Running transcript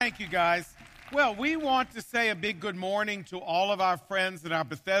Thank you, guys. Well, we want to say a big good morning to all of our friends at our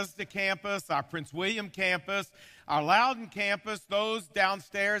Bethesda campus, our Prince William campus, our Loudoun campus, those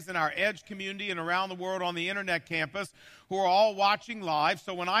downstairs in our Edge community and around the world on the internet campus who are all watching live.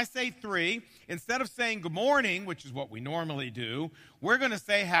 So when I say three, instead of saying good morning, which is what we normally do, we're going to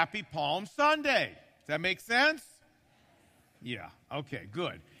say Happy Palm Sunday. Does that make sense? Yeah, okay,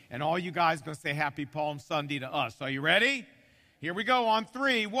 good. And all you guys are going to say Happy Palm Sunday to us. Are you ready? Here we go on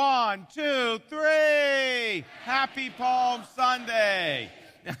three. 1, 2, 3. Happy Palm Sunday.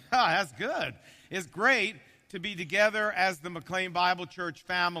 That's good. It's great to be together as the McLean Bible Church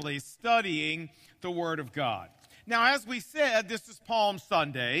family studying the Word of God. Now, as we said, this is Palm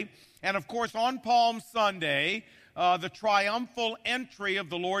Sunday. And, of course, on Palm Sunday, the triumphal entry of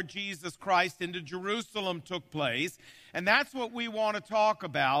the Lord Jesus Christ into Jerusalem took place. And that's what we want to talk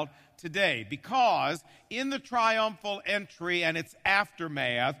about today, because in the triumphal entry and its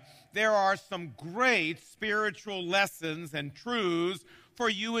aftermath, there are some great spiritual lessons and truths for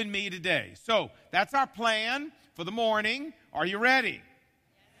you and me today. So that's our plan for the morning. Are you ready?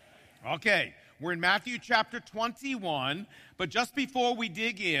 Okay, we're in Matthew chapter 21, but just before we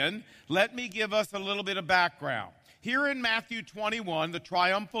dig in, let me give us a little bit of background. Here in Matthew 21, the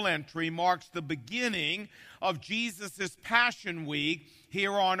triumphal entry marks the beginning of Jesus' Passion Week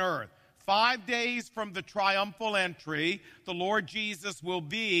here on earth. 5 days from the triumphal entry, the Lord Jesus will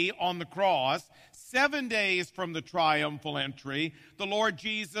be on the cross. 7 days from the triumphal entry, the Lord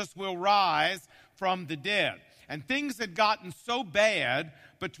Jesus will rise from the dead. And things had gotten so bad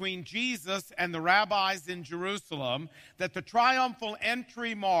between Jesus and the rabbis in Jerusalem that the triumphal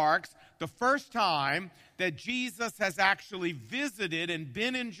entry marks the first time that Jesus has actually visited and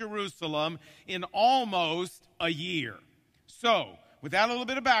been in Jerusalem in almost a year. So, with that little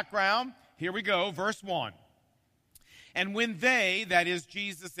bit of background, here we go, verse 1. And when they, that is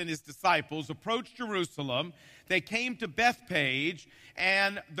Jesus and his disciples, approached Jerusalem, they came to Bethphage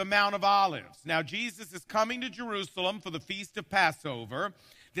and the Mount of Olives. Now, Jesus is coming to Jerusalem for the Feast of Passover.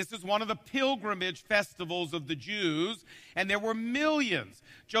 This is one of the pilgrimage festivals of the Jews, and there were millions.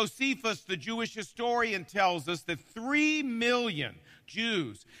 Josephus, the Jewish historian, tells us that 3 million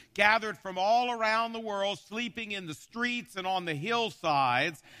Jews gathered from all around the world, sleeping in the streets and on the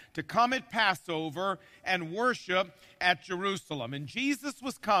hillsides, to come at Passover and worship at Jerusalem. And Jesus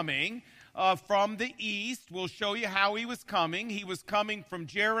was coming from the east. We'll show you how he was coming. He was coming from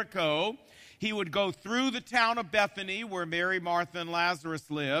Jericho. He would go through the town of Bethany, where Mary, Martha, and Lazarus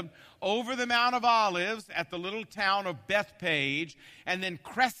lived, over the Mount of Olives at the little town of Bethphage, and then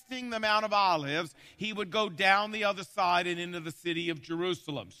cresting the Mount of Olives, he would go down the other side and into the city of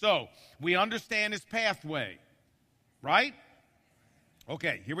Jerusalem. So, we understand his pathway, right?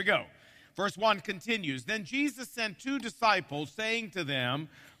 Okay, here we go. Verse 1 continues, Then Jesus sent 2 disciples, saying to them,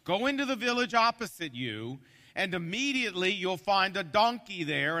 Go into the village opposite you, and immediately you'll find a donkey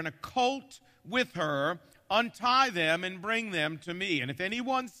there and a colt with her. Untie them and bring them to me. And if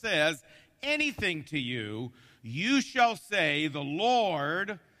anyone says anything to you, you shall say, The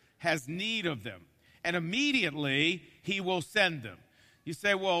Lord has need of them. And immediately he will send them. You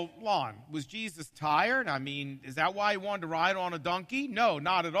say, well, Lon, was Jesus tired? I mean, is that why he wanted to ride on a donkey? No,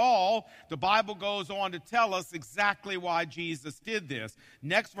 not at all. The Bible goes on to tell us exactly why Jesus did this.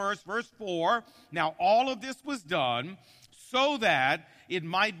 Next verse, verse 4. Now all of this was done so that it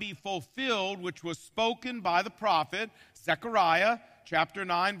might be fulfilled, which was spoken by the prophet Zechariah, chapter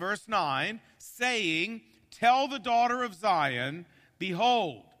 9, verse 9, saying, Tell the daughter of Zion,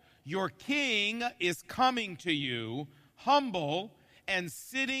 Behold, your king is coming to you, humble and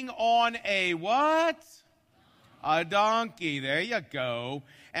sitting on a what? A donkey. There you go.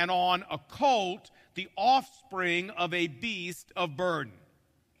 And on a colt, the offspring of a beast of burden.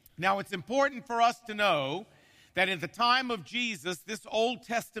 Now, it's important for us to know that at the time of Jesus, this Old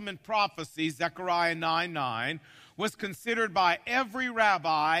Testament prophecy, Zechariah 9:9, was considered by every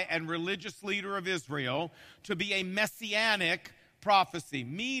rabbi and religious leader of Israel to be a messianic prophecy,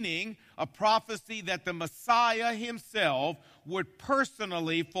 meaning a prophecy that the Messiah himself would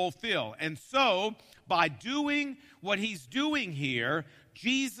personally fulfill. And so, by doing what he's doing here,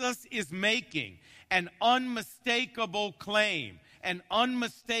 Jesus is making an unmistakable claim, an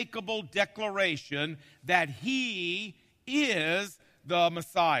unmistakable declaration that he is the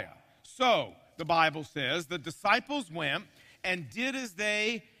Messiah. So, the Bible says, the disciples went and did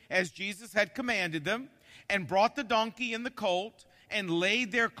as Jesus had commanded them, and brought the donkey and the colt, and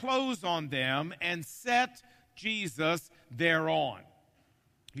laid their clothes on them, and set Jesus thereon.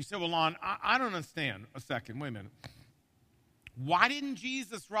 You say, well, Lon, I don't understand. A second, wait a minute. Why didn't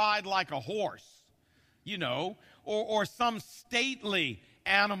Jesus ride like a horse, or some stately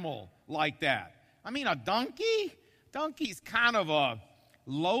animal like that. I mean, a donkey? Donkey's kind of a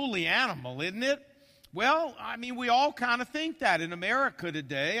lowly animal, isn't it? Well, I mean, we all kind of think that in America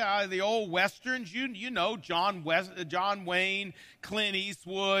today. The old Westerns, you know, John Wayne, Clint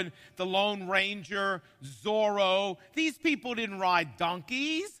Eastwood, The Lone Ranger, Zorro. These people didn't ride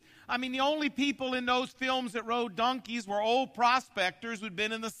donkeys. I mean, the only people in those films that rode donkeys were old prospectors who'd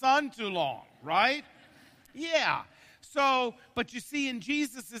been in the sun too long, right? Yeah. So, but you see, in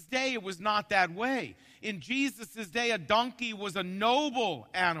Jesus' day, it was not that way. In Jesus' day, a donkey was a noble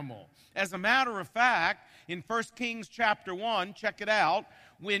animal. As a matter of fact, in 1 Kings chapter 1, check it out,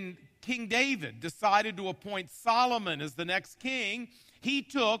 when King David decided to appoint Solomon as the next king,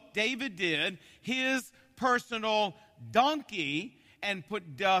 David did, his personal donkey and put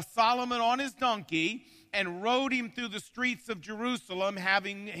Solomon on his donkey and rode him through the streets of Jerusalem,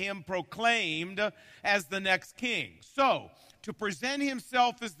 having him proclaimed as the next king. So, to present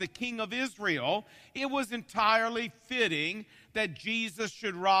himself as the king of Israel, it was entirely fitting that Jesus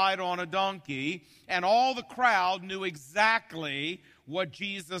should ride on a donkey, and all the crowd knew exactly what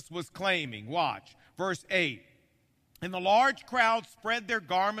Jesus was claiming. Watch, verse 8. And the large crowd spread their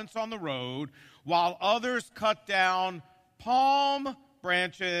garments on the road, while others cut down palm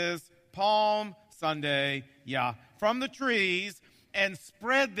branches, Palm Sunday, from the trees, and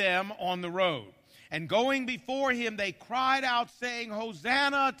spread them on the road. And going before him, they cried out, saying,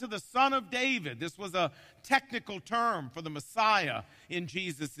 Hosanna to the Son of David. This was a technical term for the Messiah in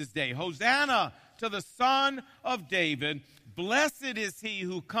Jesus' day. Hosanna to the Son of David. Blessed is he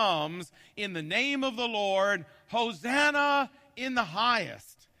who comes in the name of the Lord. Hosanna in the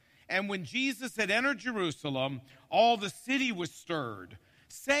highest. And when Jesus had entered Jerusalem, all the city was stirred,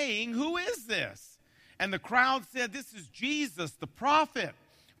 saying, Who is this? And the crowd said, This is Jesus, the prophet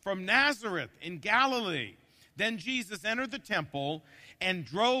from Nazareth in Galilee. Then Jesus entered the temple and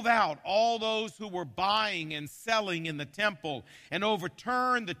drove out all those who were buying and selling in the temple, and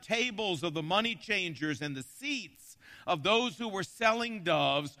overturned the tables of the money changers and the seats of those who were selling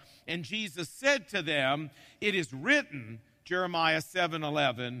doves. And Jesus said to them, It is written, Jeremiah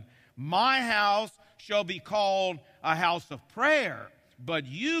 7:11, My house shall be called a house of prayer, but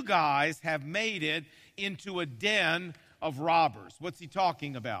you guys have made it into a den of robbers. What's he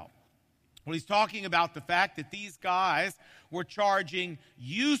talking about? Well, he's talking about the fact that these guys were charging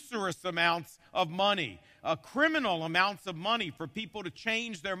usurious amounts of money, criminal amounts of money for people to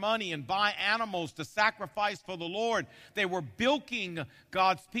change their money and buy animals to sacrifice for the Lord. They were bilking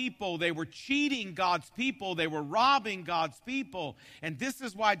God's people. They were cheating God's people. They were robbing God's people. And this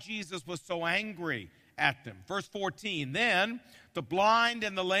is why Jesus was so angry at them. Verse 14, Then the blind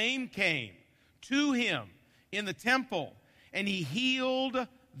and the lame came to him in the temple, and he healed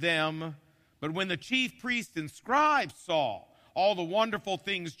them. But when the chief priests and scribes saw all the wonderful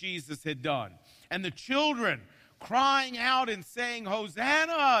things Jesus had done, and the children crying out and saying,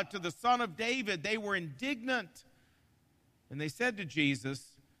 Hosanna to the Son of David, they were indignant. And they said to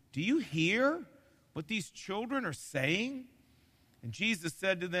Jesus, Do you hear what these children are saying? And Jesus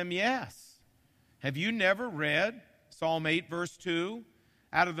said to them, Yes. Have you never read Psalm 8, verse 2?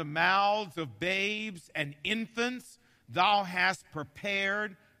 Out of the mouths of babes and infants, thou hast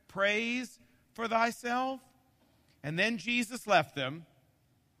prepared praise for thyself. And then Jesus left them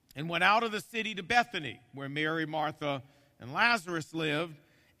and went out of the city to Bethany, where Mary, Martha, and Lazarus lived,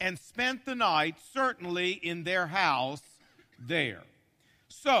 and spent the night, certainly in their house there.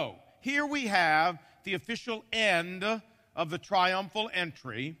 So, here we have the official end of the triumphal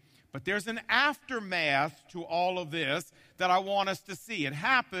entry. But there's an aftermath to all of this that I want us to see. It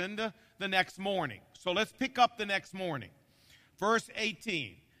happened the next morning. So let's pick up the next morning. Verse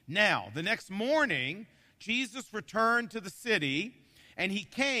 18. Now, the next morning, Jesus returned to the city, and he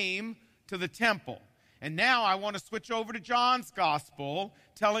came to the temple. And now I want to switch over to John's gospel,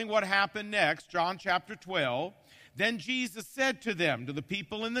 telling what happened next, John chapter 12. Then Jesus said to them, to the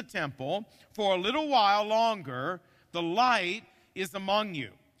people in the temple, For a little while longer, the light is among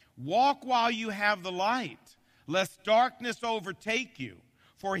you. Walk while you have the light, lest darkness overtake you.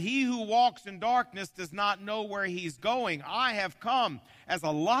 For he who walks in darkness does not know where he's going. I have come as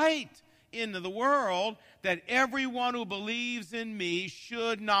a light into the world, that everyone who believes in me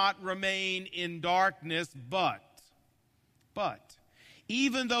should not remain in darkness. But,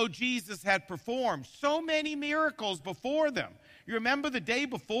 even though Jesus had performed so many miracles before them, you remember the day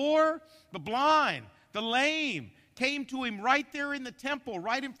before? The blind, the lame, came to him right there in the temple,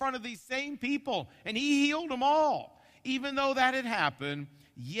 right in front of these same people, and he healed them all. Even though that had happened,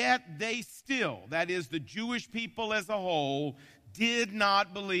 yet they still, that is the Jewish people as a whole, did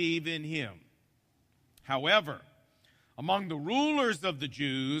not believe in him. However, Among the rulers of the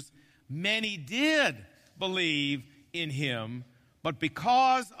Jews, many did believe in him, but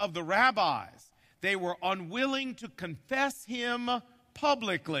because of the rabbis, they were unwilling to confess him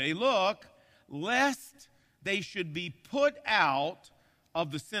publicly, look, lest they should be put out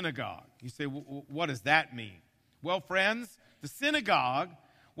of the synagogue. You say, what does that mean? Well, friends, the synagogue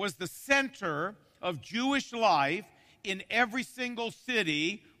was the center of Jewish life in every single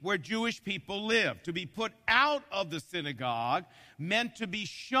city where Jewish people lived. To be put out of the synagogue meant to be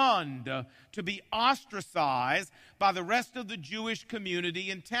shunned, to be ostracized by the rest of the Jewish community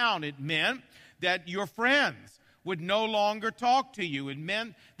in town. It meant that your friends would no longer talk to you. It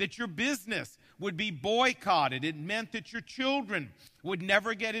meant that your business would be boycotted. It meant that your children would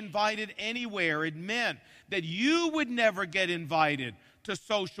never get invited anywhere. It meant that you would never get invited to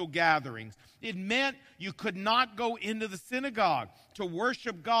social gatherings. It meant you could not go into the synagogue to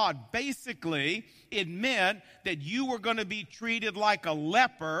worship God. Basically, it meant that you were going to be treated like a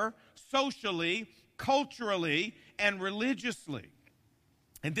leper socially, culturally, and religiously.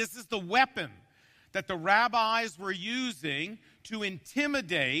 And this is the weapon that the rabbis were using to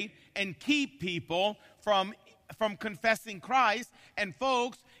intimidate and keep people from confessing Christ. And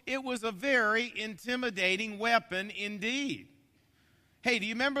folks, it was a very intimidating weapon indeed. Hey, do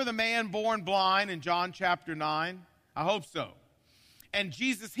you remember the man born blind in John chapter 9? I hope so. And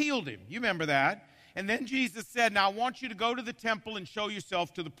Jesus healed him. You remember that. And then Jesus said, now I want you to go to the temple and show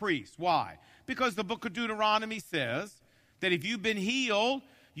yourself to the priest. Why? Because the book of Deuteronomy says that if you've been healed,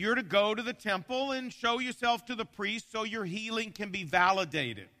 you're to go to the temple and show yourself to the priest so your healing can be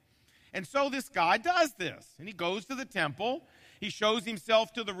validated. And so this guy does this. And he goes to the temple. He shows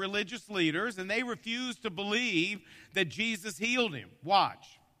himself to the religious leaders, and they refuse to believe that Jesus healed him.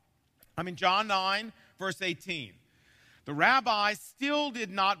 Watch. I'm in John 9, verse 18. The rabbis still did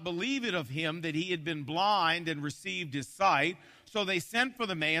not believe it of him that he had been blind and received his sight, so they sent for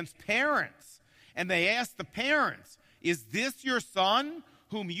the man's parents. And they asked the parents, is this your son,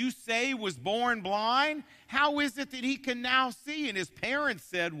 whom you say was born blind? How is it that he can now see? And his parents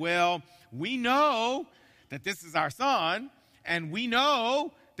said, well, we know that this is our son, and we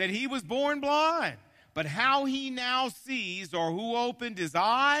know that he was born blind. But how he now sees or who opened his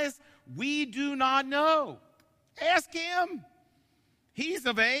eyes, we do not know. Ask him. He's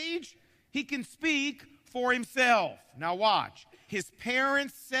of age. He can speak for himself. Now watch. His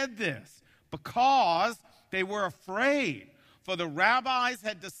parents said this because they were afraid. For the rabbis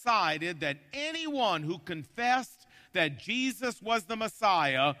had decided that anyone who confessed that Jesus was the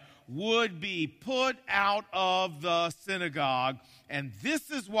Messiah would be put out of the synagogue. And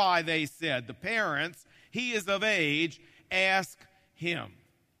this is why they said, the parents, he is of age, ask him.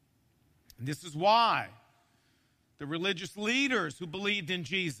 And this is why the religious leaders who believed in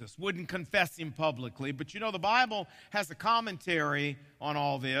Jesus wouldn't confess him publicly. But you know, the Bible has a commentary on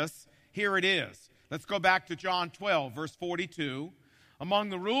all this. Here it is. Let's go back to John 12, verse 42. Among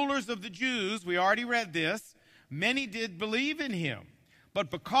the rulers of the Jews, we already read this, many did believe in him. But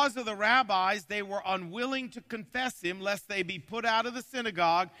because of the rabbis, they were unwilling to confess him, lest they be put out of the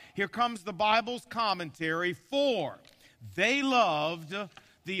synagogue. Here comes the Bible's commentary. For they loved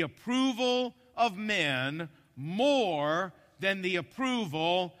the approval of men more than the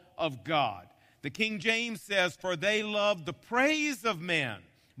approval of God. The King James says, for they loved the praise of men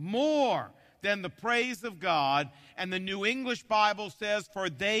more than the praise of God. And the New English Bible says, for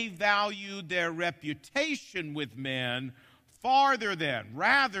they valued their reputation with men rather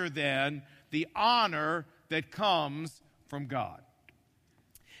than the honor that comes from God.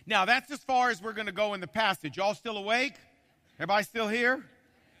 Now, that's as far as we're going to go in the passage. Y'all still awake? Everybody still here?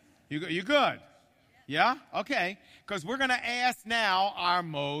 You good? Yeah? Okay. Because we're going to ask now our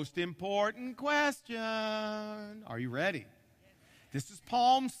most important question. Are you ready? This is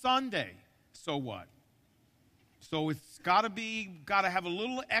Palm Sunday. So what? So it's got to have a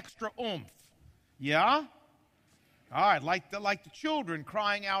little extra oomph. Yeah? All right, like the children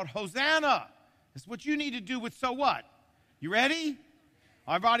crying out, Hosanna. That's what you need to do with so what? You ready?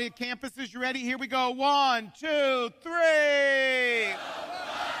 Everybody at campuses, you ready? Here we go. 1, 2, 3.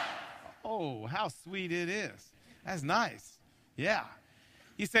 Oh, how sweet it is. That's nice. Yeah.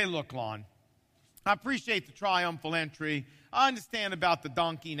 You say, look, Lon, I appreciate the triumphal entry. I understand about the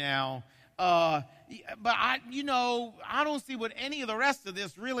donkey now. But I don't see what any of the rest of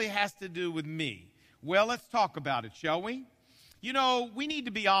this really has to do with me. Well, let's talk about it, shall we? You know, we need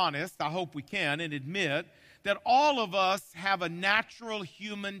to be honest, I hope we can, and admit that all of us have a natural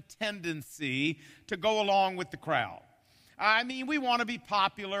human tendency to go along with the crowd. I mean, we want to be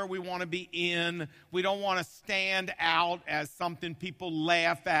popular. We want to be in. We don't want to stand out as something people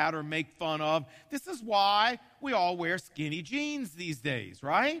laugh at or make fun of. This is why we all wear skinny jeans these days,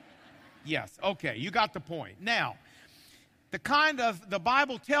 right? Yes, okay, you got the point. Now, the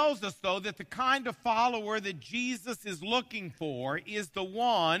Bible tells us, though, that the kind of follower that Jesus is looking for is the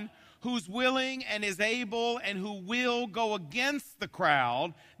one who's willing and is able and who will go against the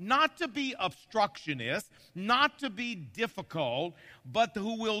crowd, not to be obstructionist, not to be difficult, but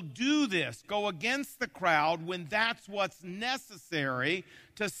who will do this, go against the crowd when that's what's necessary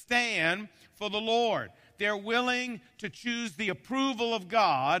to stand for the Lord. They're willing to choose the approval of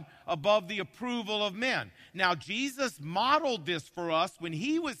God above the approval of men. Now, Jesus modeled this for us when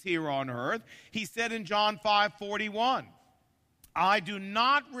he was here on earth. He said in John 5:41, I do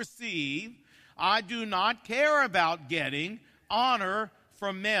not care about getting honor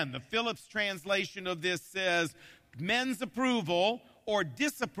from men. The Phillips translation of this says, men's approval or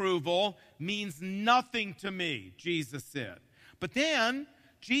disapproval means nothing to me, Jesus said. But then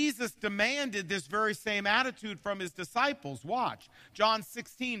Jesus demanded this very same attitude from his disciples. Watch. John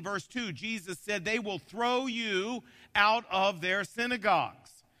 16, verse 2, Jesus said, they will throw you out of their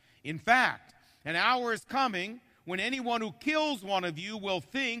synagogues. In fact, an hour is coming when anyone who kills one of you will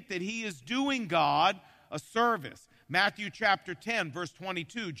think that he is doing God a service. Matthew chapter 10, verse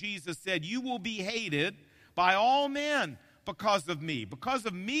 22, Jesus said, you will be hated by all men because of me. Because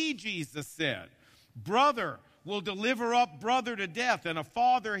of me, Jesus said, brother will deliver up brother to death, and a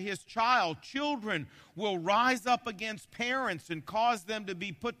father his child. Children will rise up against parents and cause them to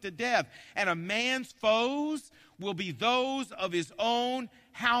be put to death. And a man's foes will be those of his own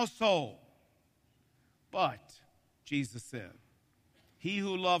household. But, Jesus said, he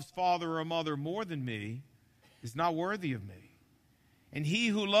who loves father or mother more than me is not worthy of me. And he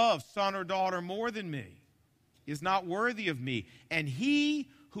who loves son or daughter more than me is not worthy of me. And he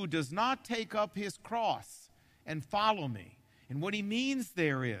who does not take up his cross and follow me. And what he means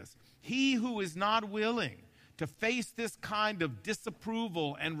there is, he who is not willing to face this kind of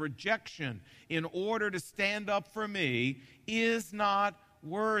disapproval and rejection in order to stand up for me is not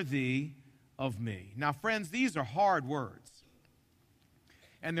worthy of me. Now, friends, these are hard words,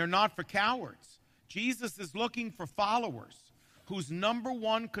 and they're not for cowards. Jesus is looking for followers whose number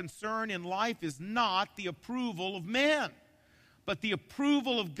one concern in life is not the approval of men, but the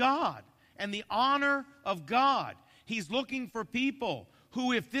approval of God and the honor of God. He's looking for people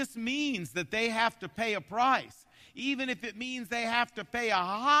who, if this means that they have to pay a price, even if it means they have to pay a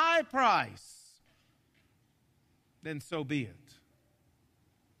high price, then so be it.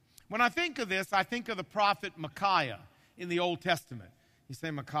 When I think of this, I think of the prophet Micaiah in the Old Testament. You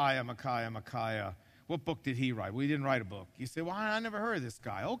say, Micaiah. What book did he write? Well, he didn't write a book. You say, well, I never heard of this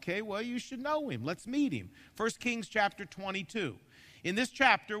guy. Okay, well, you should know him. Let's meet him. 1 Kings chapter 22. In this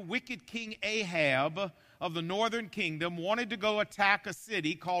chapter, wicked King Ahab of the northern kingdom wanted to go attack a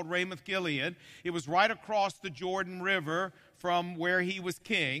city called Ramoth Gilead. It was right across the Jordan River from where he was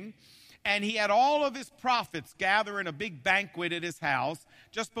king. And he had all of his prophets gather in a big banquet at his house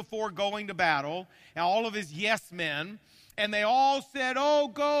just before going to battle, and all of his yes men. And they all said, oh,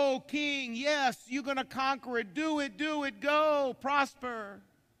 go, king, yes, you're going to conquer it, do it, go, prosper.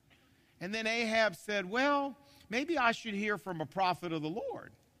 And then Ahab said, well, maybe I should hear from a prophet of the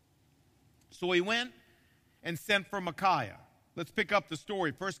Lord. So he went and sent for Micaiah. Let's pick up the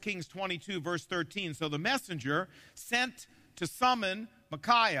story. 1 Kings 22, verse 13. So the messenger sent to summon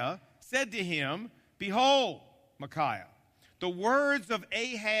Micaiah said to him, behold, Micaiah, the words of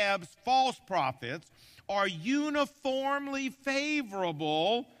Ahab's false prophets are uniformly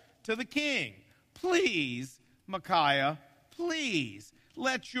favorable to the king. Please, Micaiah, please,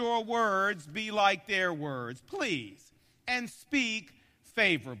 let your words be like their words, please, and speak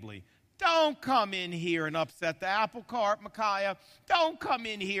favorably. Don't come in here and upset the apple cart, Micaiah. Don't come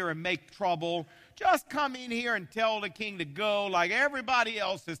in here and make trouble. Just come in here and tell the king to go like everybody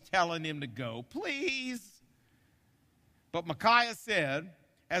else is telling him to go, please. But Micaiah said,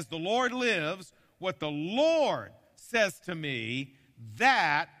 as the Lord lives, what the Lord says to me,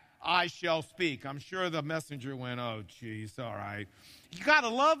 that I shall speak. I'm sure the messenger went, oh, geez, all right. You got to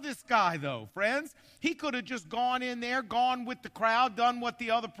love this guy, though, friends. He could have just gone in there, gone with the crowd, done what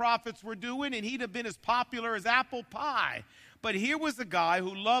the other prophets were doing, and he'd have been as popular as apple pie. But here was a guy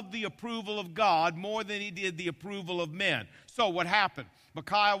who loved the approval of God more than he did the approval of men. So what happened?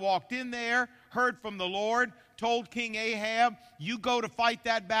 Micaiah walked in there, heard from the Lord, told King Ahab, you go to fight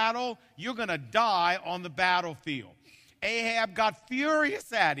that battle, you're going to die on the battlefield. Ahab got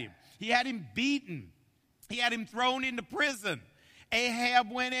furious at him. He had him beaten. He had him thrown into prison.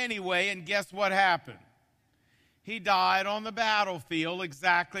 Ahab went anyway, and guess what happened? he died on the battlefield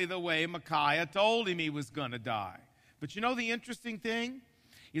exactly the way Micaiah told him he was going to die. But you know the interesting thing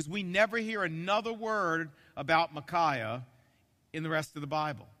is we never hear another word about Micaiah in the rest of the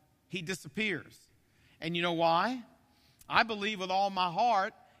Bible. He disappears. And you know why? I believe with all my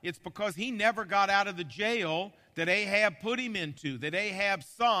heart it's because he never got out of the jail that Ahab put him into, that Ahab's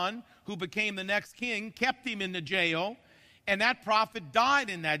son, who became the next king, kept him in the jail, and that prophet died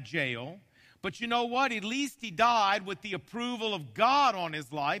in that jail. But you know what? At least he died with the approval of God on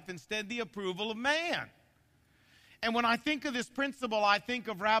his life instead of the approval of man. And when I think of this principle, I think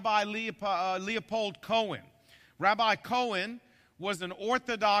of Rabbi Leopold Cohen. Rabbi Cohen was an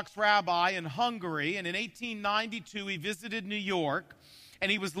Orthodox rabbi in Hungary, and in 1892 he visited New York,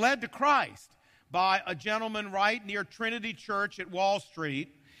 and he was led to Christ by a gentleman right near Trinity Church at Wall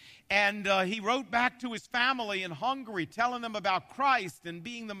Street. And he wrote back to his family in Hungary telling them about Christ and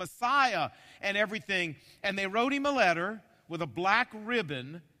being the Messiah and everything. And they wrote him a letter with a black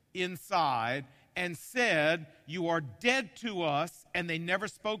ribbon inside and said, "You are dead to us," and they never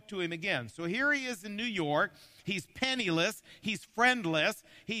spoke to him again. So here he is in New York. He's penniless, he's friendless,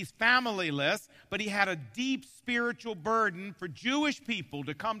 he's familyless, but he had a deep spiritual burden for Jewish people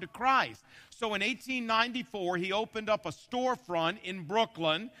to come to Christ. So in 1894, he opened up a storefront in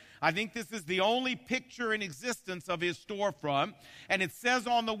Brooklyn. I think this is the only picture in existence of his storefront. And it says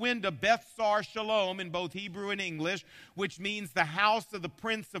on the window, Beth Sar Shalom, in both Hebrew and English, which means the house of the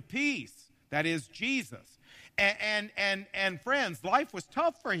Prince of Peace. That is Jesus. And friends, life was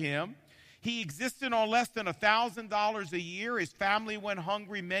tough for him. He existed on less than $1,000 a year. His family went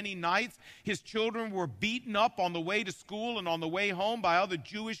hungry many nights. His children were beaten up on the way to school and on the way home by other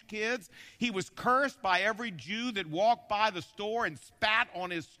Jewish kids. He was cursed by every Jew that walked by the store and spat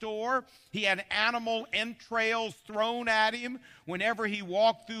on his store. He had animal entrails thrown at him whenever he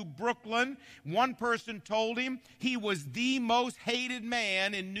walked through Brooklyn. One person told him he was the most hated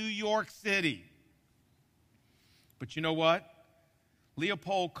man in New York City. But you know what?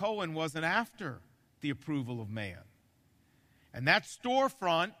 Leopold Cohen wasn't after the approval of man. And that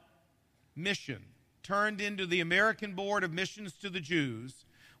storefront mission turned into the American Board of Missions to the Jews,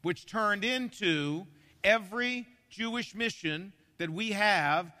 which turned into every Jewish mission that we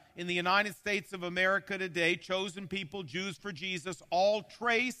have in the United States of America today. Chosen People, Jews for Jesus, all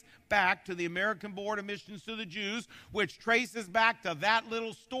trace back to the American Board of Missions to the Jews, which traces back to that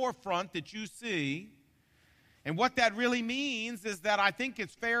little storefront that you see. And what that really means is that I think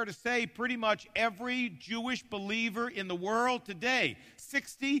it's fair to say pretty much every Jewish believer in the world today,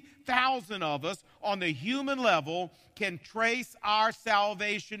 60,000 of us on the human level, can trace our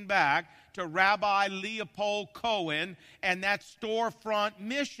salvation back to Rabbi Leopold Cohen and that storefront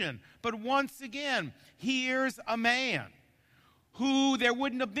mission. But once again, here's a man who there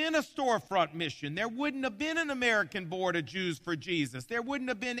wouldn't have been a storefront mission. There wouldn't have been an American Board of Jews for Jesus. There wouldn't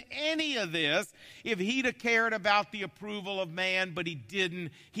have been any of this if he'd have cared about the approval of man, but he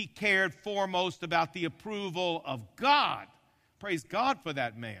didn't. He cared foremost about the approval of God. Praise God for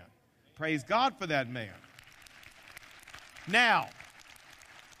that man. Praise God for that man. Now,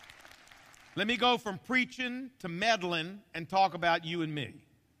 let me go from preaching to meddling and talk about you and me.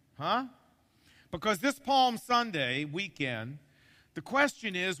 Because this Palm Sunday weekend, the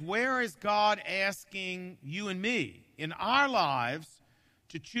question is, where is God asking you and me in our lives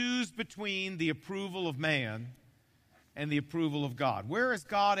to choose between the approval of man and the approval of God? Where is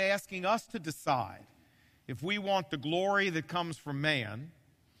God asking us to decide if we want the glory that comes from man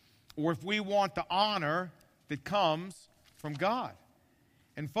or if we want the honor that comes from God?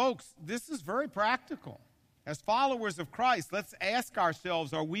 And folks, this is very practical. As followers of Christ, let's ask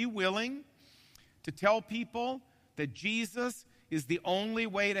ourselves, are we willing to tell people that Jesus is the only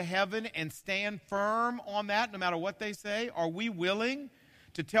way to heaven and stand firm on that no matter what they say? Are we willing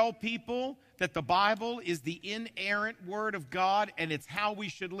to tell people that the Bible is the inerrant Word of God and it's how we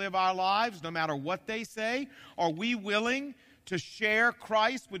should live our lives no matter what they say? Are we willing to share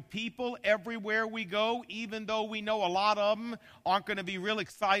Christ with people everywhere we go, even though we know a lot of them aren't going to be real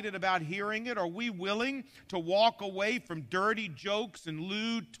excited about hearing it? Are we willing to walk away from dirty jokes and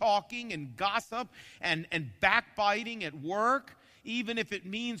lewd talking and gossip and backbiting at work, even if it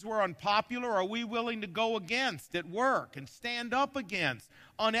means we're unpopular? Are we willing to go against at work and stand up against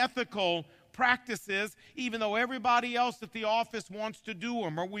unethical practices, even though everybody else at the office wants to do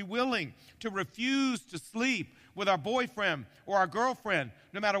them? Are we willing to refuse to sleep with our boyfriend or our girlfriend,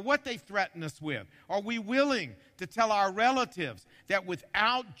 no matter what they threaten us with? Are we willing to tell our relatives that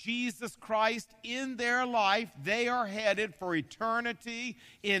without Jesus Christ in their life, they are headed for eternity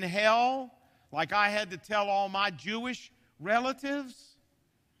in hell, like I had to tell all my Jewish relatives?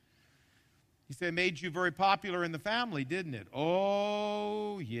 You say it made you very popular in the family, didn't it?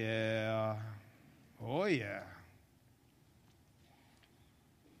 Oh, yeah. Oh, yeah.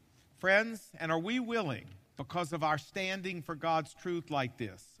 Friends, and are we willing, because of our standing for God's truth like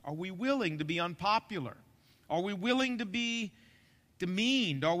this, are we willing to be unpopular? Are we willing to be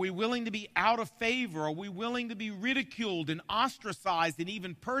demeaned? Are we willing to be out of favor? Are we willing to be ridiculed and ostracized and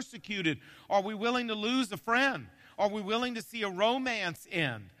even persecuted? Are we willing to lose a friend? Are we willing to see a romance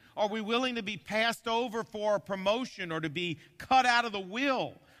end? Are we willing to be passed over for a promotion, or to be cut out of the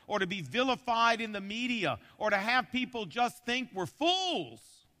will, or to be vilified in the media, or to have people just think we're fools?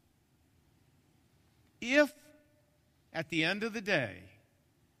 If, at the end of the day,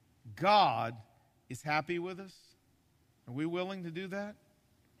 God is happy with us, are we willing to do that?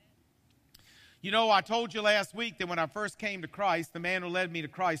 You know, I told you last week that when I first came to Christ, the man who led me to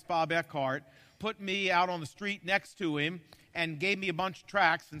Christ, Bob Eckhart, put me out on the street next to him and gave me a bunch of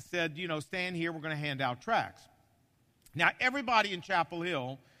tracts and said, you know, stand here, we're going to hand out tracts. Now, everybody in Chapel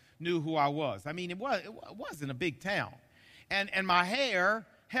Hill knew who I was. I mean, it wasn't a big town. And my hair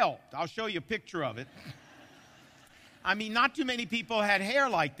helped. I'll show you a picture of it. I mean, not too many people had hair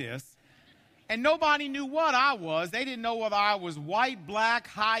like this. And nobody knew what I was. They didn't know whether I was white, black,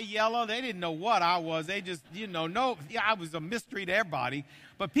 high yellow. They didn't know what I was. They just, I was a mystery to everybody.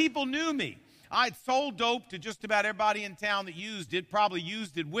 But people knew me. I'd sold dope to just about everybody in town that used it, probably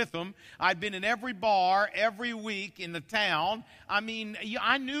used it with them. I'd been in every bar every week in the town. I mean,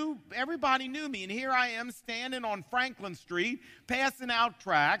 everybody knew me. And here I am standing on Franklin Street, passing out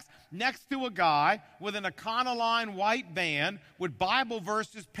tracts next to a guy with an Econoline white van with Bible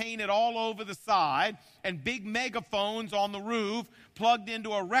verses painted all over the side and big megaphones on the roof plugged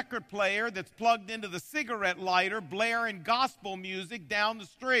into a record player that's plugged into the cigarette lighter, blaring gospel music down the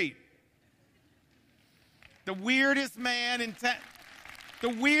street. The weirdest man in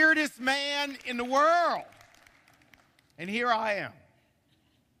the world. And here I am.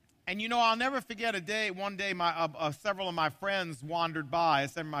 And I'll never forget one day several of my friends wandered by,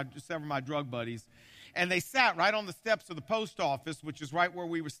 several of my drug buddies, and they sat right on the steps of the post office, which is right where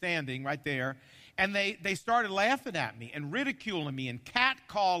we were standing, right there, and they started laughing at me and ridiculing me and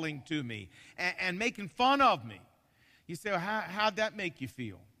catcalling to me and making fun of me. You say, well, how'd that make you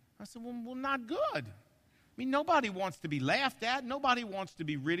feel? I said, well, not good. I mean, nobody wants to be laughed at. Nobody wants to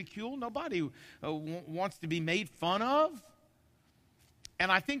be ridiculed. Nobody wants to be made fun of.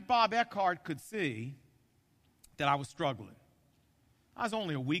 And I think Bob Eckhart could see that I was struggling. I was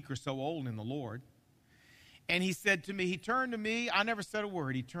only a week or so old in the Lord. And he said to me, he turned to me, I never said a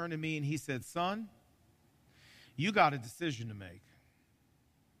word. He turned to me and he said, son, you got a decision to make.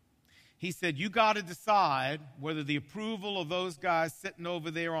 He said, you got to decide whether the approval of those guys sitting over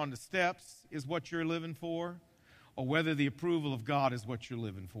there on the steps is what you're living for, or whether the approval of God is what you're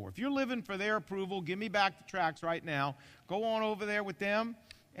living for. If you're living for their approval, give me back the tracts right now. Go on over there with them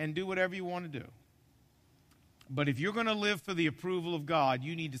and do whatever you want to do. But if you're going to live for the approval of God,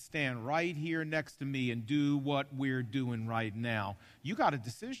 you need to stand right here next to me and do what we're doing right now. You got a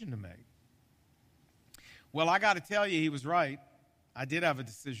decision to make. Well, I got to tell you, he was right. I did have a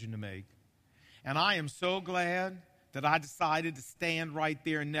decision to make. And I am so glad that I decided to stand right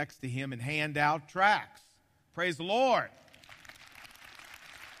there next to him and hand out tracts. Praise the Lord.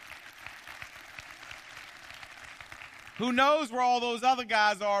 Who knows where all those other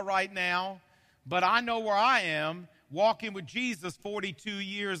guys are right now, but I know where I am, walking with Jesus 42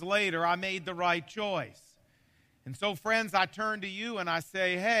 years later. I made the right choice. And so, friends, I turn to you and I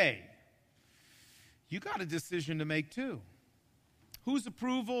say, hey, you got a decision to make too. Whose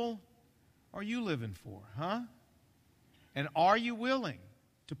approval are you living for, huh? And are you willing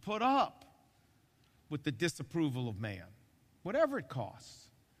to put up with the disapproval of man, whatever it costs,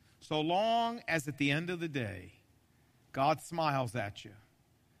 so long as at the end of the day, God smiles at you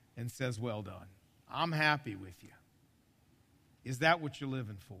and says, well done. I'm happy with you. Is that what you're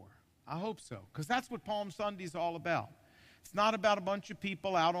living for? I hope so, because that's what Palm Sunday's all about. It's not about a bunch of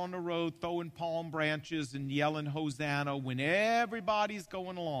people out on the road throwing palm branches and yelling Hosanna when everybody's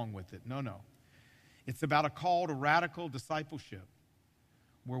going along with it. No. It's about a call to radical discipleship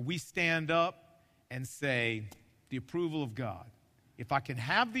where we stand up and say, the approval of God. If I can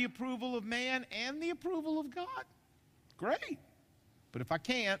have the approval of man and the approval of God, great. But if I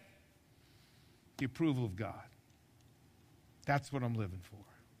can't, the approval of God. That's what I'm living for.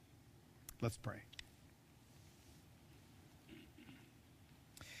 Let's pray.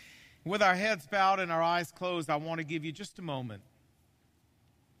 With our heads bowed and our eyes closed, I want to give you just a moment.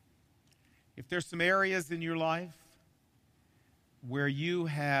 If there's some areas in your life where you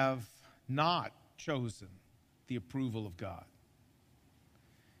have not chosen the approval of God,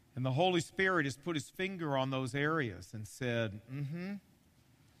 and And the Holy Spirit has put his finger on those areas and said,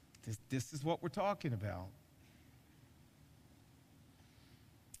 this is what we're talking about.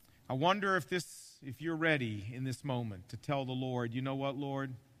 I wonder if you're ready in this moment to tell the Lord, you know what,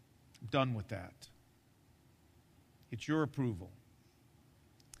 Lord? I'm done with that. It's your approval.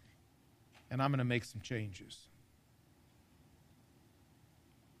 And I'm going to make some changes.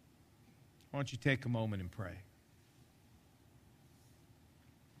 Why don't you take a moment and pray?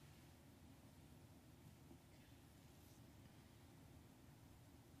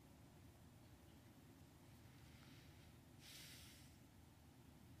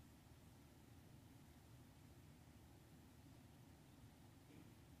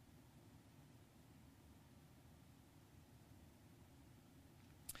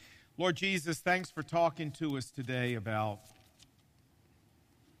 Lord Jesus, thanks for talking to us today about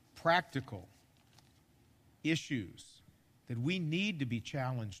practical issues that we need to be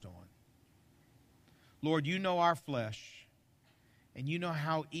challenged on. Lord, you know our flesh, and you know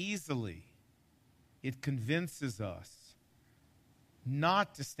how easily it convinces us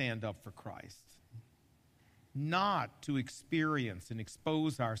not to stand up for Christ, not to experience and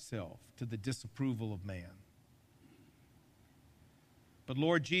expose ourselves to the disapproval of man. But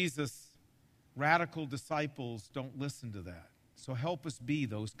Lord Jesus, radical disciples don't listen to that. So help us be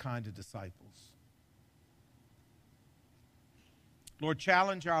those kind of disciples. Lord,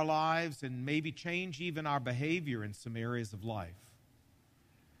 challenge our lives and maybe change even our behavior in some areas of life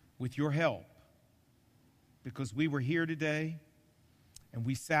with your help. Because we were here today and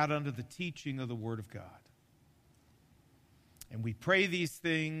we sat under the teaching of the Word of God. And we pray these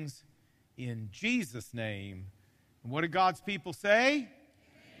things in Jesus' name. And what did God's people say?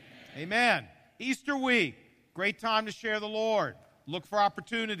 Amen. Easter week, great time to share the Lord. Look for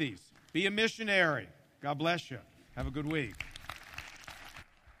opportunities. Be a missionary. God bless you. Have a good week.